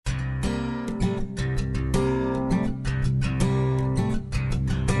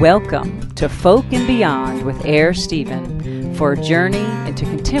Welcome to Folk and Beyond with Air Stephen for a journey into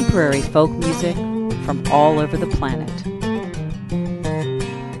contemporary folk music from all over the planet.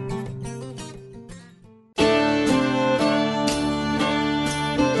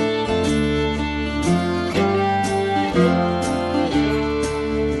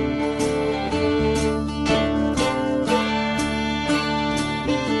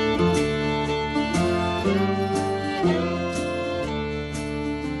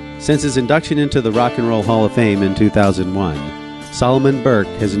 Since his induction into the Rock and Roll Hall of Fame in 2001, Solomon Burke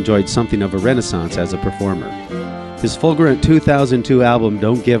has enjoyed something of a renaissance as a performer. His fulgurant 2002 album,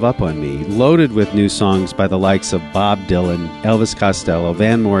 Don't Give Up on Me, loaded with new songs by the likes of Bob Dylan, Elvis Costello,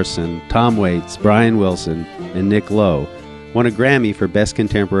 Van Morrison, Tom Waits, Brian Wilson, and Nick Lowe, won a Grammy for Best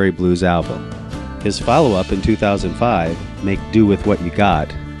Contemporary Blues Album. His follow-up in 2005, Make Do With What You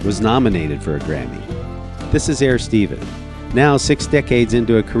Got, was nominated for a Grammy. This is Air Stephen. Now, 6 decades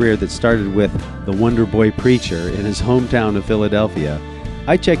into a career that started with the Wonder Boy Preacher in his hometown of Philadelphia,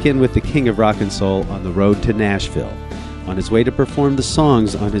 I check in with the king of rock and soul on the road to Nashville, on his way to perform the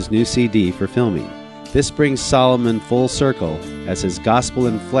songs on his new CD for filming. This brings Solomon full circle, as his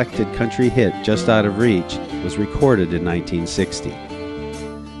gospel-inflected country hit, Just Out of Reach, was recorded in 1960.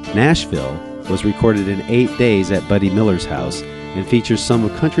 Nashville was recorded in 8 days at Buddy Miller's house and features some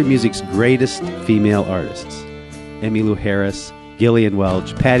of country music's greatest female artists. Emmylou Harris, Gillian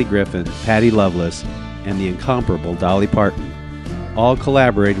Welch, Patty Griffin, Patty Loveless, and the incomparable Dolly Parton, all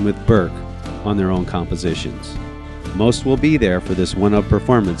collaborating with Burke on their own compositions. Most will be there for this one-of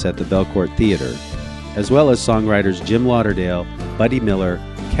performance at the Belcourt Theater, as well as songwriters Jim Lauderdale, Buddy Miller,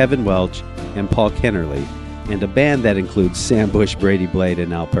 Kevin Welch, and Paul Kennerly, and a band that includes Sam Bush, Brady Blade,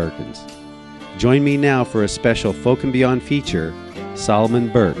 and Al Perkins. Join me now for a special Folk and Beyond feature, Solomon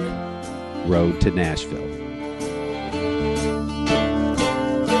Burke, Road to Nashville.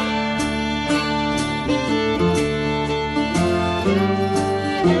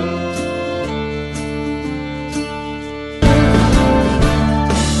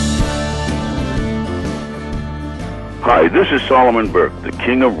 Hi, this is Solomon Burke, the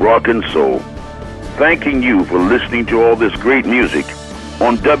king of rock and soul, thanking you for listening to all this great music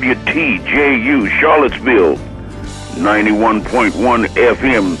on WTJU Charlottesville, 91.1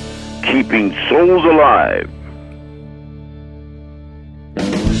 FM, keeping souls alive.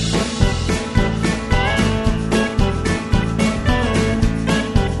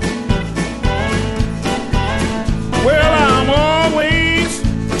 Well, I'm always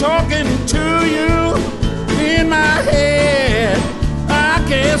talking to you in my head. I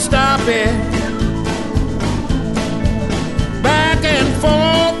can't stop it. Back and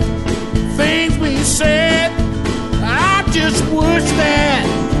forth, things we said. I just wish that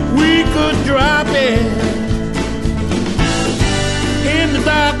we could drop it. In the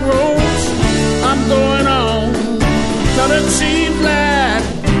dark roads I'm going on, but it seems like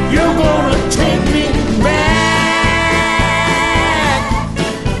you're gonna take me back.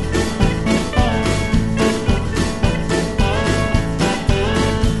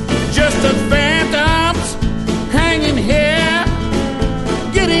 Just the phantoms hanging here,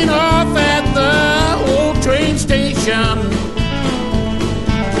 getting off at the old train station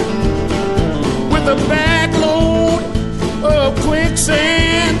with a back load of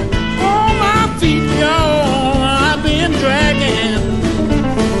quicksand on my feet, y'all. I've been dragging.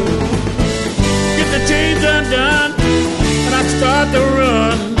 Get the chains undone and I start to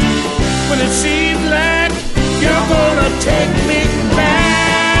run, when it seems like you're gonna take me back.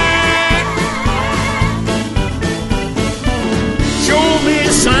 Show me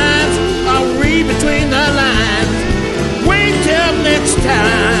signs, I'll read between the lines. Wait till next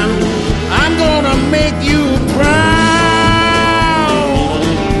time, I'm gonna make you proud.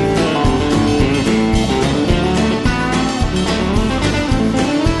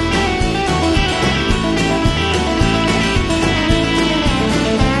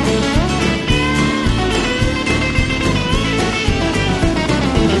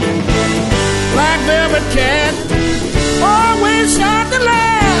 Black velvet cat, always start to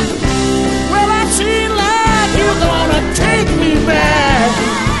laugh. Well, I seem like you're gonna take me back.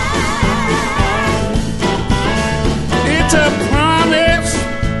 It's a promise,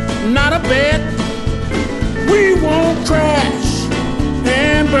 not a bet. We won't crash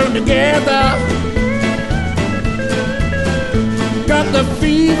and burn together. Got the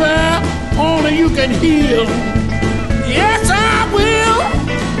fever, only you can heal. Yes, I will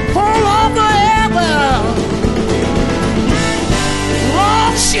hold on forever.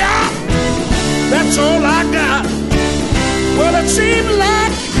 Long shot, that's all I got. Well, it seems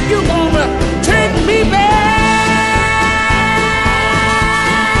like you're gonna take me back.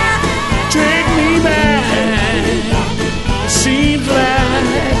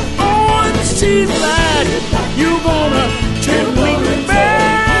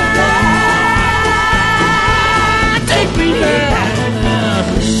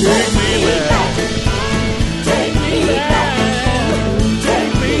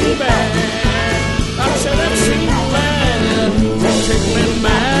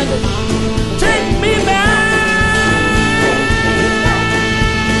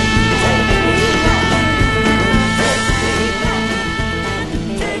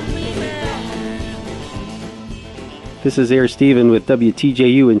 This is Air Stephen with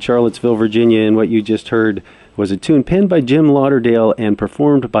WTJU in Charlottesville, Virginia, and what you just heard was a tune penned by Jim Lauderdale and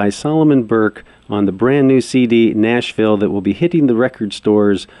performed by Solomon Burke on the brand new CD, Nashville, that will be hitting the record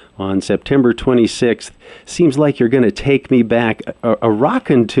stores on September 26th. Seems like you're going to take me back, a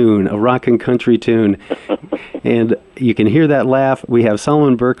rockin' tune, a rockin' country tune. And you can hear that laugh. We have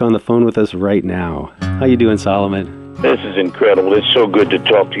Solomon Burke on the phone with us right now. How you doing, Solomon? This is incredible. It's so good to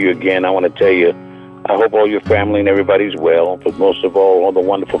talk to you again. I want to tell you, I hope all your family and everybody's well, but most of all the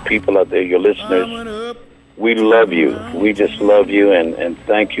wonderful people out there, your listeners. We love you. We just love you, and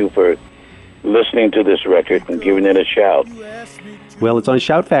thank you for listening to this record and giving it a shout. Well, it's on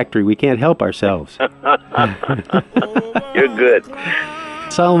Shout Factory. We can't help ourselves. You're good.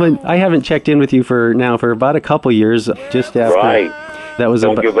 Solomon, I haven't checked in with you for about a couple years, just after. Right. That was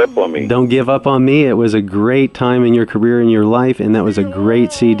Don't Give Up on Me. Don't Give Up on Me. It was a great time in your career and your life, and that was a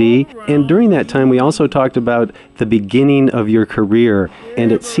great CD. And during that time, we also talked about the beginning of your career,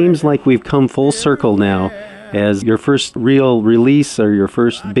 and it seems like we've come full circle now, as your first real release, or your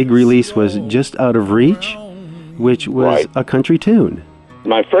first big release, was Just Out of Reach, which was a country tune.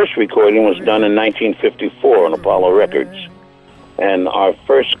 My first recording was done in 1954 on Apollo Records, and our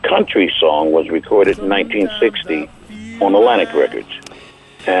first country song was recorded in 1960 on Atlantic Records.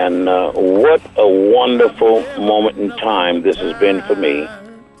 And what a wonderful moment in time this has been for me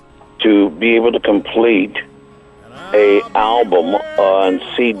to be able to complete a album and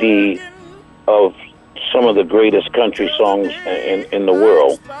CD of some of the greatest country songs in the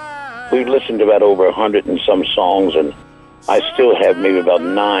world. We've listened to about over 100 and some songs, and I still have maybe about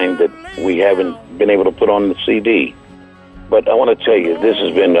 9 that we haven't been able to put on the CD. But I want to tell you, this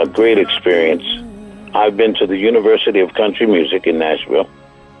has been a great experience. I've been to the University of Country Music in Nashville,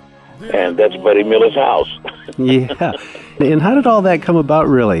 and that's Buddy Miller's house. Yeah. And how did all that come about,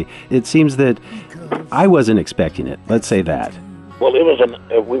 really? It seems that I wasn't expecting it. Let's say that. Well, it was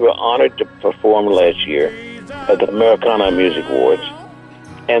we were honored to perform last year at the Americana Music Awards,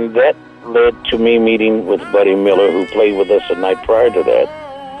 and that led to me meeting with Buddy Miller, who played with us the night prior to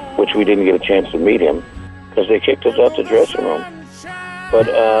that, which we didn't get a chance to meet him because they kicked us out the dressing room. But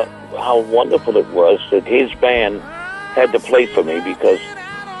how wonderful it was that his band had to play for me, because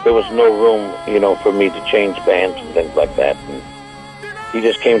there was no room, for me to change bands and things like that. And he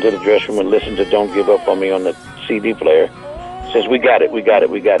just came to the dressing room and listened to Don't Give Up on Me on the CD player. Says, we got it.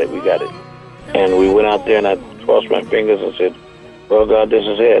 And we went out there, and I crossed my fingers and said, well, God, this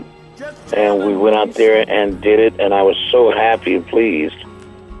is it. And we went out there and did it, and I was so happy and pleased.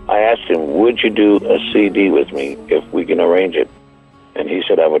 I asked him, would you do a CD with me if we can arrange it? And he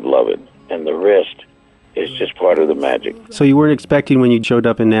said, I would love it. And the rest is just part of the magic. So you weren't expecting when you showed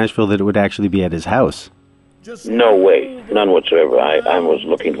up in Nashville that it would actually be at his house? No way. None whatsoever. I was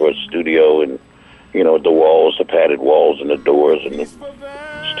looking for a studio, and, the walls, the padded walls and the doors and the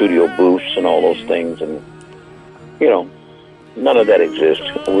studio booths and all those things. And, none of that exists.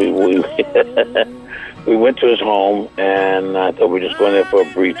 We we went to his home, and I thought we were just going there for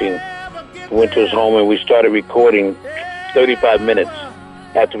a briefing. We went to his home, and we started recording 35 minutes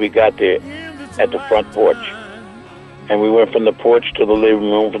after we got there at the front porch. And we went from the porch to the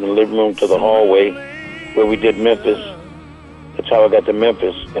living room, from the living room to the hallway where we did Memphis. That's how I got to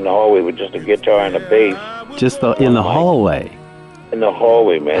Memphis, in the hallway with just a guitar and a bass. Just in the hallway? In the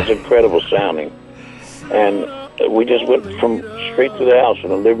hallway, man. It's incredible sounding. And we just went from straight to the house,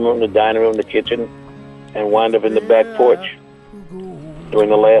 from the living room, the dining room, the kitchen, and wound up in the back porch during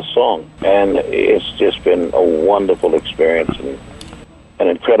the last song. And it's just been a wonderful experience and an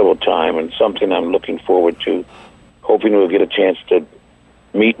incredible time, and something I'm looking forward to. Hoping we'll get a chance to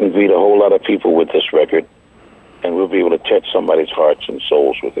meet and greet a whole lot of people with this record, and we'll be able to touch somebody's hearts and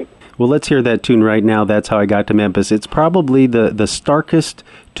souls with it. Well, let's hear that tune right now. That's How I Got to Memphis. It's probably the starkest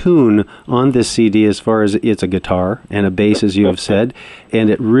tune on this CD, as far as it's a guitar and a bass, as you have said, and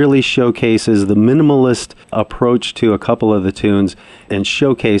it really showcases the minimalist approach to a couple of the tunes and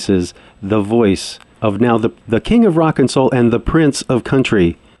showcases the voice of now the king of rock and soul and the prince of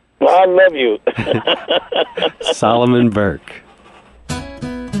country. Well, I love you. Solomon Burke.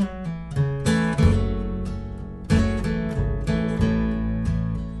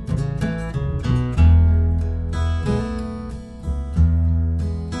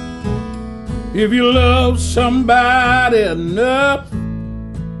 If you love somebody enough,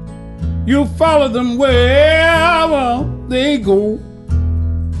 you'll follow them wherever they go.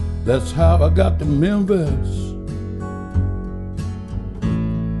 That's how I got to Memphis.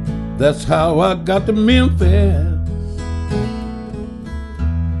 That's how I got to Memphis.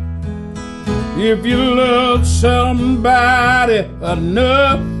 If you love somebody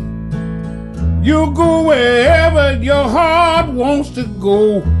enough, You go wherever your heart wants to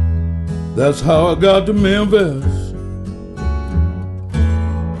go. That's how I got to Memphis.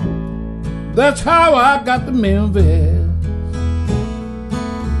 That's how I got to Memphis.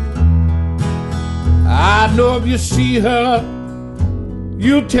 I know if you see her,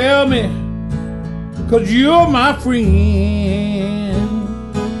 you tell me, 'cause you're my friend.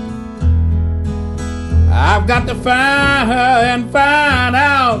 I've got to find her and find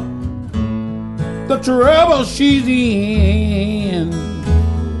out the trouble she's in.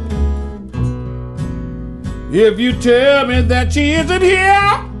 If you tell me that she isn't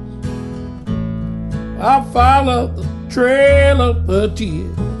here, I'll follow the trail of her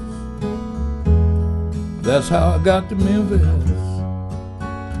tears. That's how I got to Memphis.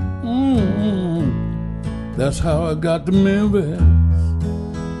 That's how I got to Memphis.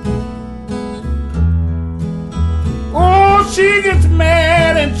 Oh, she gets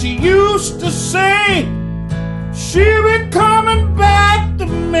mad and she used to say she'll be coming back to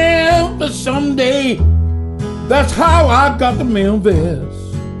Memphis someday. That's how I got to Memphis.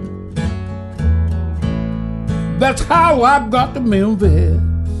 That's how I got to Memphis.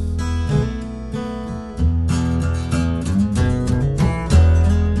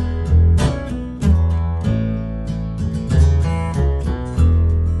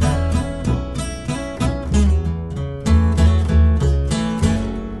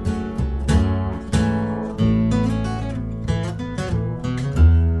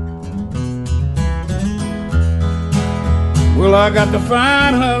 Well, I got to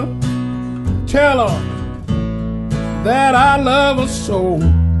find her, tell her that I love her so.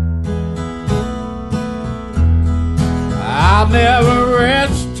 I'll never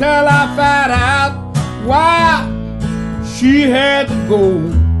rest till I find out why she had to go.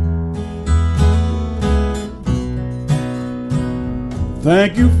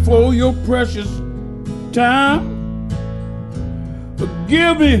 Thank you for your precious time.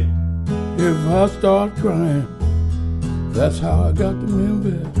 Forgive me if I start crying. That's how I got to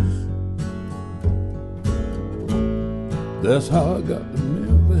Memphis. That's how I got to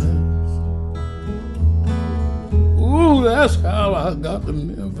Memphis. Ooh, that's how I got to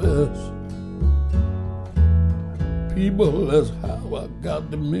Memphis. People, that's how I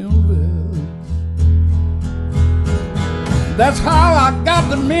got to Memphis. That's how I got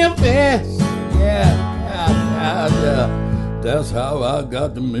to Memphis. Yeah. That's how I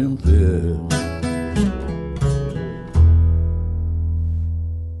got to Memphis.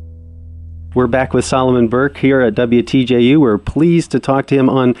 We're back with Solomon Burke here at WTJU. We're pleased to talk to him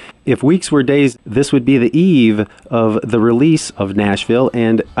on If Weeks Were Days. This would be the eve of the release of Nashville,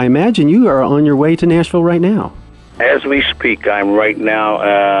 and I imagine you are on your way to Nashville right now. As we speak, I'm right now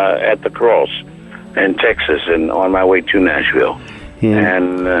at the Cross in Texas and on my way to Nashville. Yeah.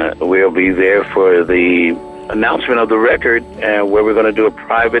 And we'll be there for the announcement of the record, where we're going to do a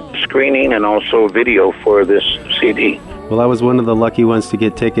private screening and also video for this CD. Well, I was one of the lucky ones to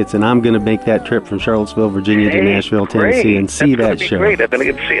get tickets, and I'm going to make that trip from Charlottesville, Virginia to Nashville, Tennessee, and see that show. Great. I'm going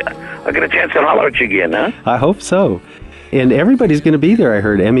to get to see it. I'll get a chance to holler at you again, huh? I hope so. And everybody's going to be there. I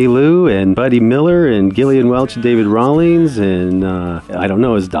heard Emmy Lou and Buddy Miller and Gillian Welch and David Rawlings, and I don't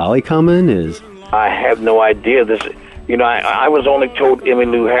know, is Dolly coming? I have no idea. I was only told Emmy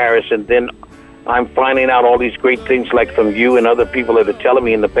Lou Harris, and then I'm finding out all these great things like from you and other people that are telling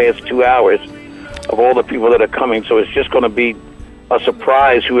me in the past 2 hours of all the people that are coming. So it's just going to be a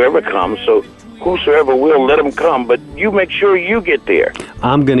surprise whoever comes. So whosoever will, let them come. But you make sure you get there.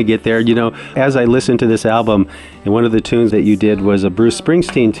 I'm going to get there. You know, as I listened to this album, and one of the tunes that you did was a Bruce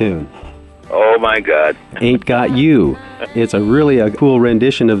Springsteen tune. Oh, my God. Ain't Got You. It's really a cool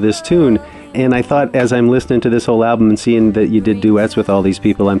rendition of this tune. And I thought, as I'm listening to this whole album and seeing that you did duets with all these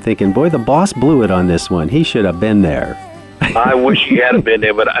people, I'm thinking, boy, the boss blew it on this one. He should have been there. I wish he had been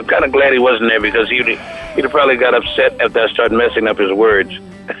there, but I'm kind of glad he wasn't there, because he'd have probably got upset after I started messing up his words.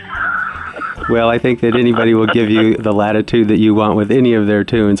 Well, I think that anybody will give you the latitude that you want with any of their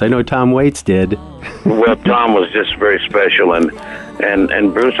tunes. I know Tom Waits did. Well, Tom was just very special, and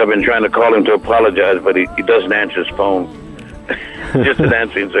Bruce, I've been trying to call him to apologize, but he doesn't answer his phone. Just an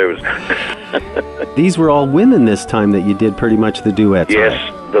answering service. These were all women this time that you did pretty much the duets. Yes,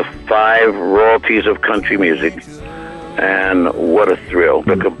 right? the 5 royalties of country music. And what a thrill,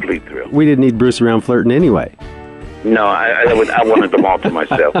 the complete thrill. We didn't need Bruce around flirting anyway. No, I wanted them all to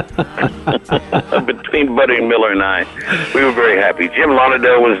myself. Between Buddy Miller and I, we were very happy. Jim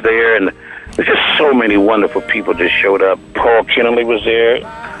Lauderdale was there, and there's just so many wonderful people just showed up. Paul Kennelly was there.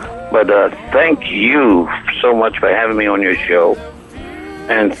 But thank you so much for having me on your show.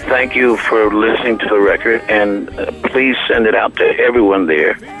 And thank you for listening to the record. And please send it out to everyone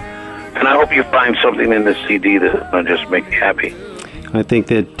there. And I hope you find something in the CD that'll just make you happy. I think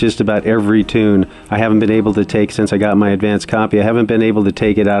that just about every tune I haven't been able to take since I got my advanced copy. I haven't been able to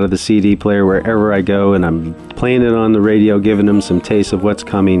take it out of the CD player wherever I go, and I'm playing it on the radio, giving them some taste of what's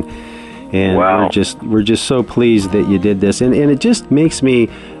coming. And wow. we're just so pleased that you did this. And it just makes me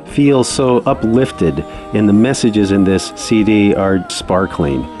feel so uplifted, and the messages in this CD are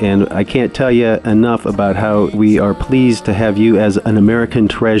sparkling. And I can't tell you enough about how we are pleased to have you as an American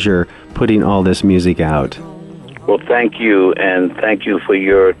treasure putting all this music out. Well, thank you, and thank you for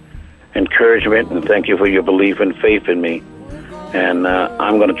your encouragement, and thank you for your belief and faith in me. And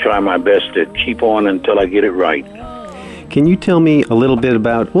I'm going to try my best to keep on until I get it right. Can you tell me a little bit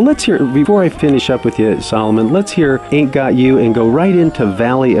about, well, let's hear, before I finish up with you, Solomon, let's hear Ain't Got You and go right into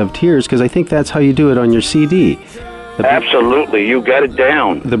Valley of Tears, because I think that's how you do it on your CD. Absolutely, you got it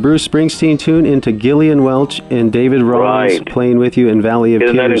down. The Bruce Springsteen tune into Gillian Welch and David Rawlings playing with you in Valley of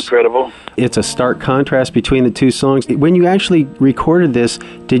Tears. Isn't that incredible? It's a stark contrast between the two songs. When you actually recorded this,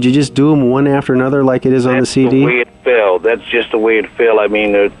 did you just do them one after another like it is on the CD? That's the way it fell. That's just the way it fell. I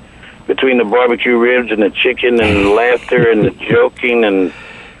mean, between the barbecue ribs and the chicken and the laughter and the joking, and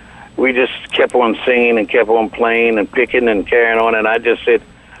we just kept on singing and kept on playing and picking and carrying on, and I just said,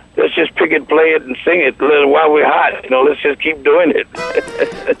 let's just pick it, play it, and sing it while we're hot. Let's just keep doing it.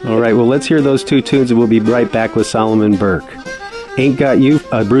 All right, well, let's hear those two tunes, and we'll be right back with Solomon Burke. Ain't Got You,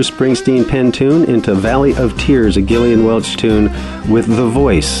 a Bruce Springsteen pen tune, into Valley of Tears, a Gillian Welch tune, with the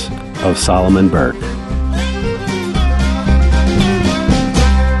voice of Solomon Burke.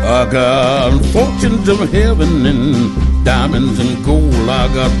 I got fortunes of heaven and diamonds and gold. I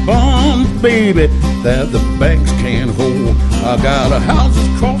got bonds, baby, that the banks can't hold. I got houses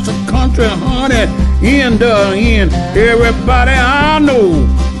across the country, honey, end to end. Everybody I know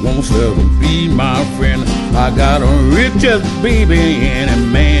wants to be my friend. I got a richest baby any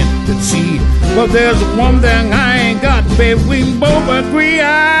man could see. But there's one thing I ain't got, baby, we both agree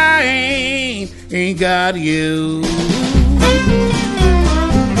I ain't got you.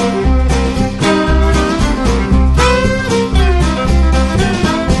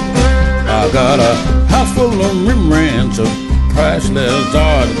 I got a house full of Rembrandts, of priceless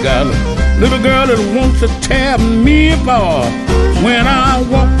art. Got a little girl that wants to tear me apart. When I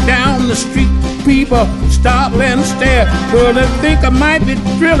walk down the street, people stop and stare. Well, they think I might be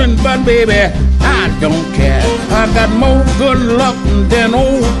drilling, but baby, I don't care. I got more good luck than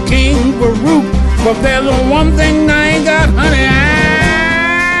old King Farouk. But there's one thing I ain't got, honey, I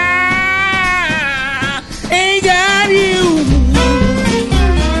ain't got you.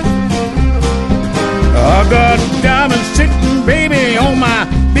 I got diamonds sitting, baby, on my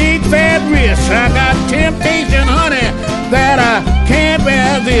big fat wrist. I got temptation, honey, that I can't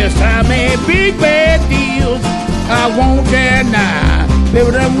resist. I made big bad deals I won't deny.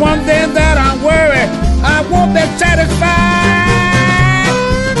 Baby, there's one thing that I worry, I won't be satisfied.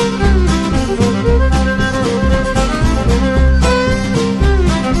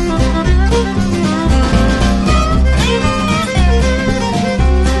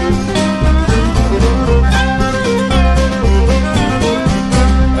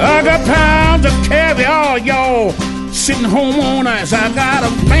 I got pounds of caviar, y'all, sitting home on ice. I got a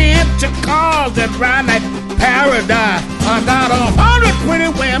fancy cars that ride like paradise. I got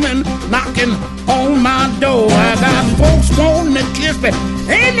 120 women knocking on my door. I got folks wanting to kiss me,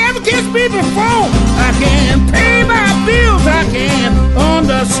 ain't never kissed me before. I can pay my bills, I can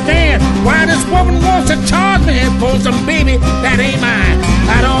understand why this woman wants to charge me for some baby that ain't mine.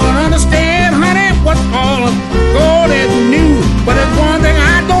 I don't understand, honey, what's all of gold is new. But there's one thing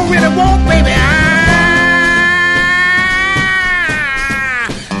I don't really want, baby, I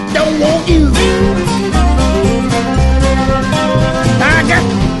don't want you. I got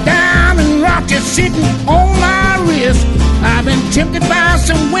diamond rockets sitting on my wrist. I've been tempted by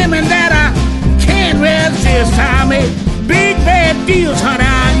some women that I can't resist. I made big bad deals, honey,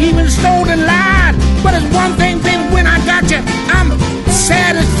 I even stole and lied. But there's one thing, baby, when I got you, I'm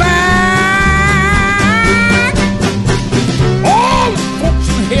satisfied. All the folks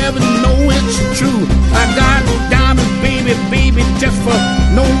in heaven know it's true. I got diamonds, baby, baby, just for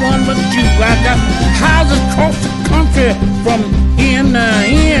no one but you. I got houses across the country from end to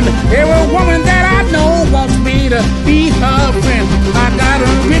end. Every woman that I know wants me to be her friend. I got a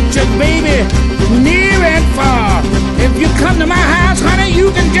richer baby, near and far. If you come to my house, honey,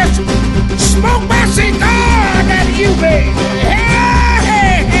 you can just smoke my cigar. I got you, baby. Hey,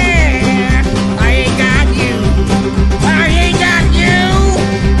 hey, hey. I ain't got you. I ain't got you.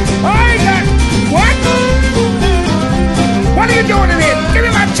 I ain't got what? What are you doing in here? Give me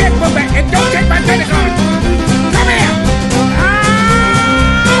my checkbook back and don't take my credit card. Come here.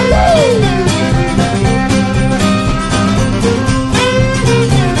 Ah, woo.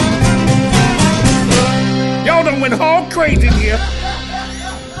 crazy in here.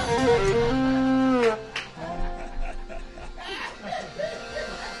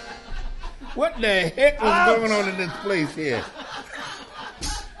 What the heck was going on in this place here?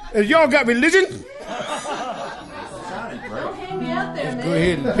 Has y'all got religion? Hang me out there, man. Go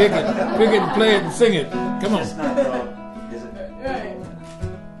ahead and pick it and play it and sing it. Come on. Right.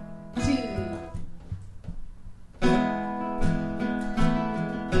 Two.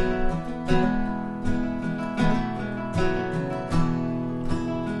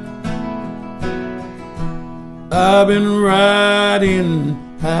 I've been riding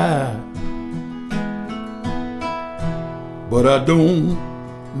high, but I don't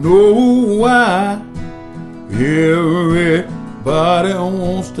know why. Everybody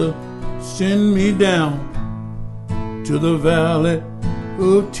wants to send me down to the valley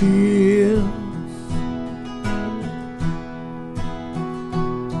of tears.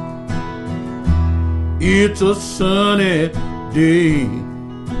 It's a sunny day,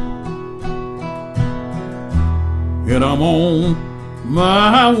 and I'm on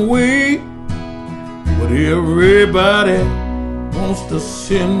my way, but everybody wants to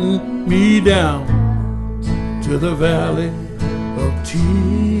send me down to the valley of tears.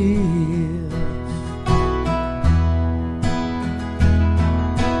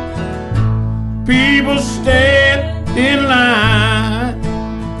 People stand in line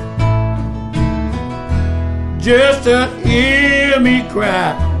just to hear me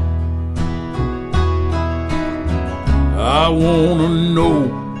cry. I wanna know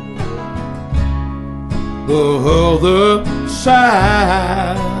the other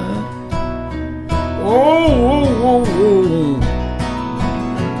side. Oh,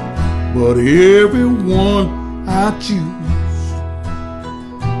 but everyone I choose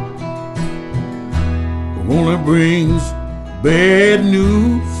only brings bad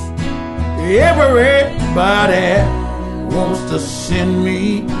news. Everybody wants to send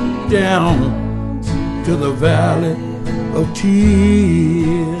me down to the valley of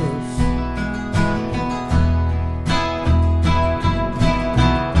tears.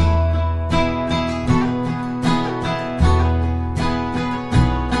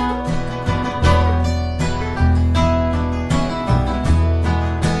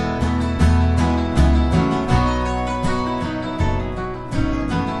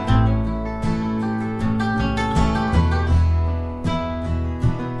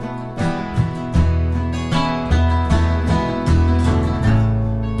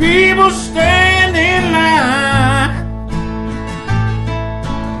 People stand in line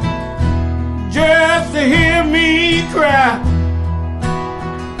just to hear me cry.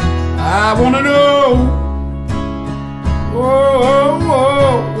 I wanna know,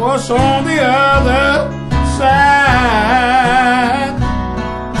 what's on the other side.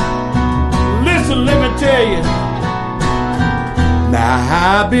 Listen, let me tell you. Now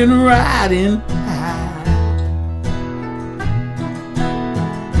I've been riding high,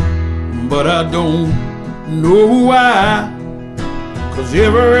 but I don't know why. 'Cause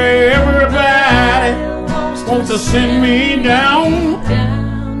everybody wants to send me down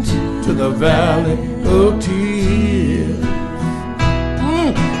to the valley of tears.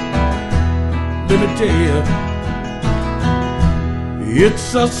 Let me tell you,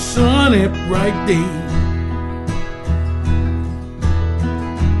 it's a sunny, bright day,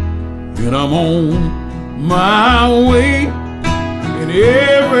 and I'm on my way, and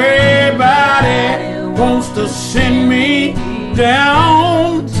everybody wants to send me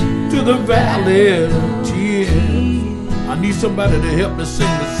down to the valley of tears. I need somebody to help me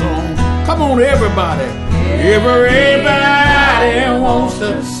sing the song. Come on, everybody. Everybody wants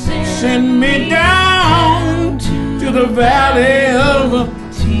to send me down to the valley of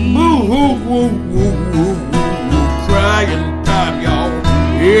crying time, y'all.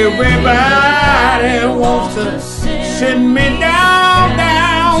 Everybody wants to send me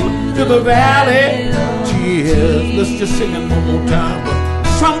down to the valley of tears. Let's just sing it one more time. But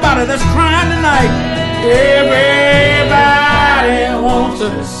somebody that's crying tonight. Everybody wants to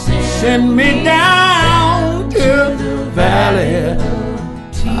send me down to the valley.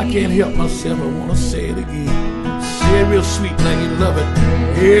 I can't help myself, I want to say it again. Say it real sweet like you love it.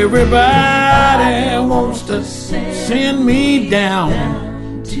 Everybody wants to send me down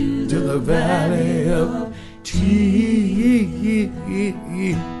to the valley of tears.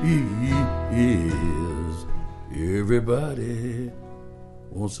 Everybody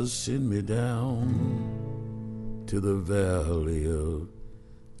wants to send me down to the valley of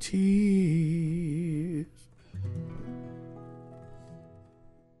tears.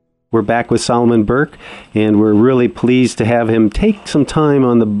 We're back with Solomon Burke, and we're really pleased to have him take some time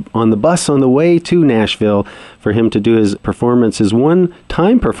on the bus on the way to Nashville for him to do his performance, his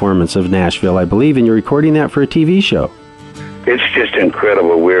one-time performance of Nashville, I believe, and you're recording that for a TV show. It's just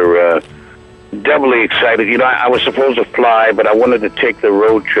incredible. We're doubly excited. You know, I was supposed to fly, but I wanted to take the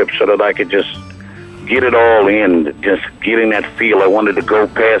road trip so that I could just get it all in, just getting that feel. I wanted to go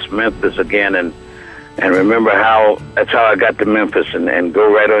past Memphis again and remember that's how I got to Memphis and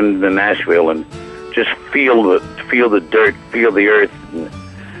go right on to Nashville and just feel the dirt, feel the earth,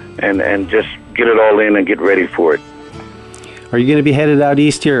 and just get it all in and get ready for it. Are you going to be headed out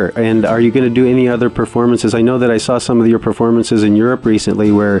east here, and are you going to do any other performances? I know that I saw some of your performances in Europe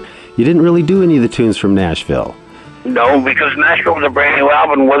recently where you didn't really do any of the tunes from Nashville. No, because Nashville was a brand new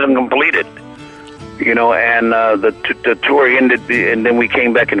album, wasn't completed. You know, and the tour ended, and then we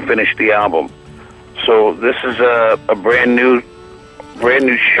came back and finished the album. So this is a brand new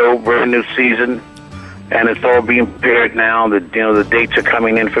show, brand new season, and it's all being prepared now. The dates are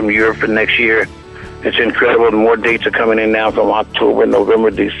coming in from Europe for next year. It's incredible. More dates are coming in now from October,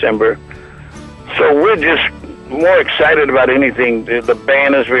 November, December. So we're just more excited about anything. The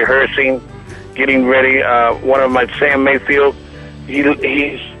band is rehearsing, getting ready. One of my Sam Mayfield,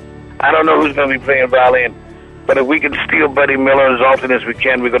 he's I don't know who's going to be playing violin, but if we can steal Buddy Miller as often as we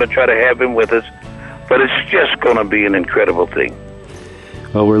can, we're going to try to have him with us. But it's just going to be an incredible thing.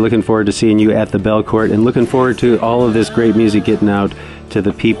 Well, we're looking forward to seeing you at the Belcourt and looking forward to all of this great music getting out to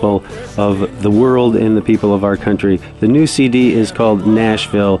the people of the world and the people of our country. The new CD is called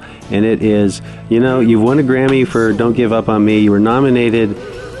Nashville, and it is, you know, you've won a Grammy for Don't Give Up on Me. You were nominated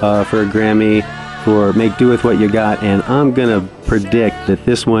for a Grammy for Make Do With What You Got, and I'm going to predict that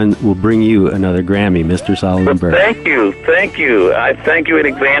this one will bring you another Grammy, Mr. Solomon Burke. Thank you. I thank you in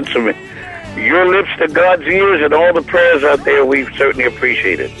advance for me. Your lips to God's ears and all the prayers out there, we certainly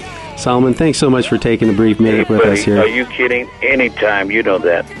appreciate it. Solomon, thanks so much for taking a brief minute with us here. Are you kidding? Anytime, you know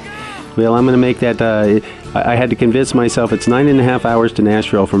that. Well, I'm going to make that, I had to convince myself it's 9.5 hours to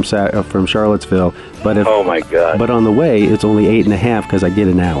Nashville from Charlottesville. But oh, my God. But on the way, it's only 8.5 because I get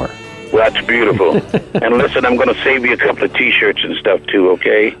an hour. Well, that's beautiful. And listen, I'm going to save you a couple of T-shirts and stuff, too,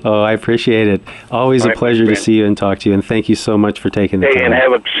 okay? Oh, I appreciate it. Always a pleasure to see you and talk to you, and thank you so much for taking the time. And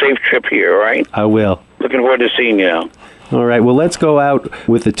have a safe trip here, all right? I will. Looking forward to seeing you now. All right, well, let's go out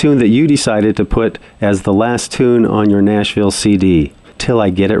with the tune that you decided to put as the last tune on your Nashville CD, Till I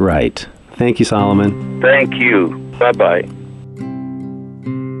Get It Right. Thank you, Solomon. Thank you. Bye-bye.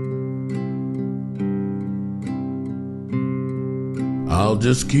 I'll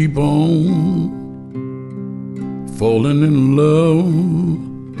just keep on falling in love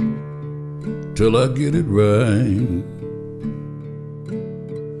till I get it right.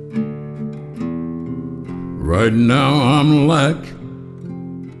 Right now I'm like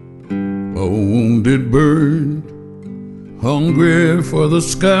a wounded bird, hungry for the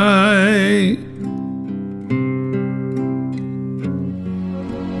sky.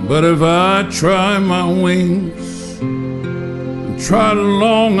 But if I try my wings, try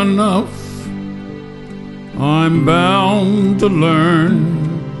long enough, I'm bound to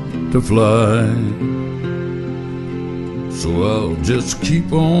learn to fly. So I'll just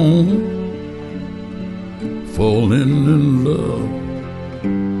keep on falling in love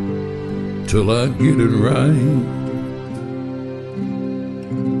till I get it right.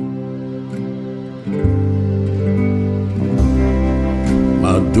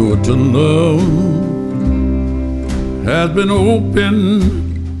 My door to love has been open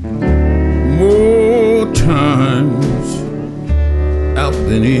more times out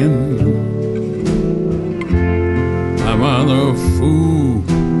than in. I'm either a fool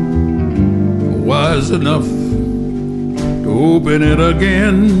or wise enough to open it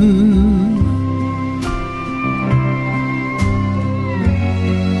again.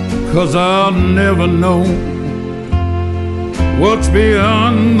 'Cause I'll never know what's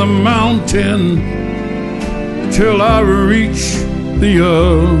beyond the mountain till I reach the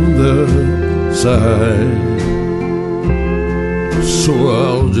other side. So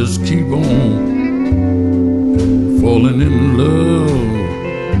I'll just keep on falling in love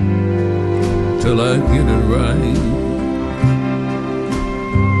till I get it right.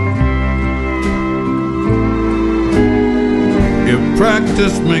 If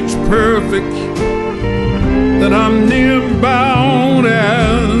practice makes perfect, then I'm near bound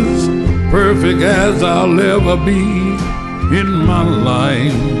as perfect as I'll ever be in my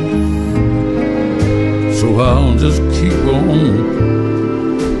life. So I'll just keep on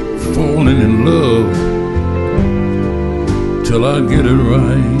falling in love till I get it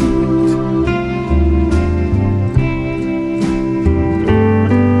right.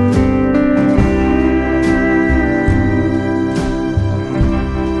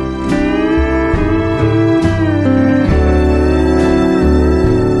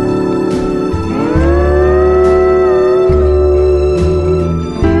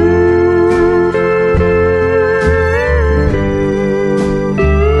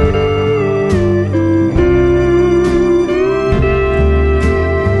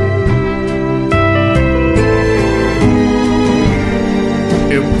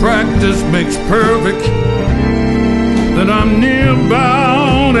 just makes perfect. That I'm near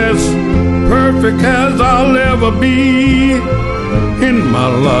bound as perfect as I'll ever be in my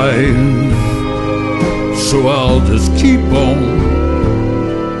life. So I'll just keep on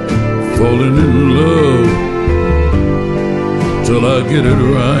falling in love till I get it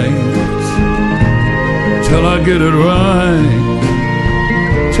right. Till I get it right.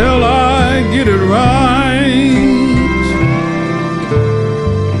 Till I get it right.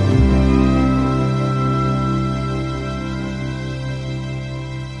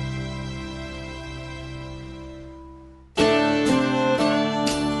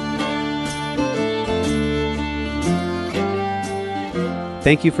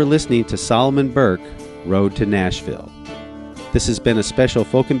 Thank you for listening to Solomon Burke, Road to Nashville. This has been a special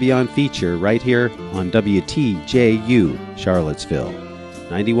Folk and Beyond feature right here on WTJU Charlottesville,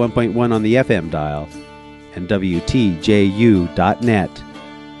 91.1 on the FM dial, and WTJU.net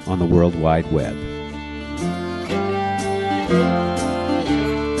on the World Wide Web.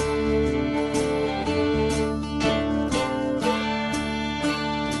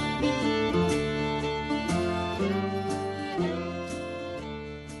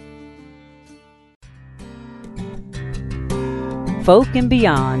 Folk and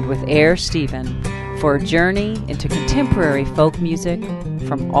Beyond with Air Stephen for a journey into contemporary folk music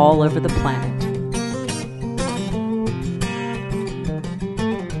from all over the planet.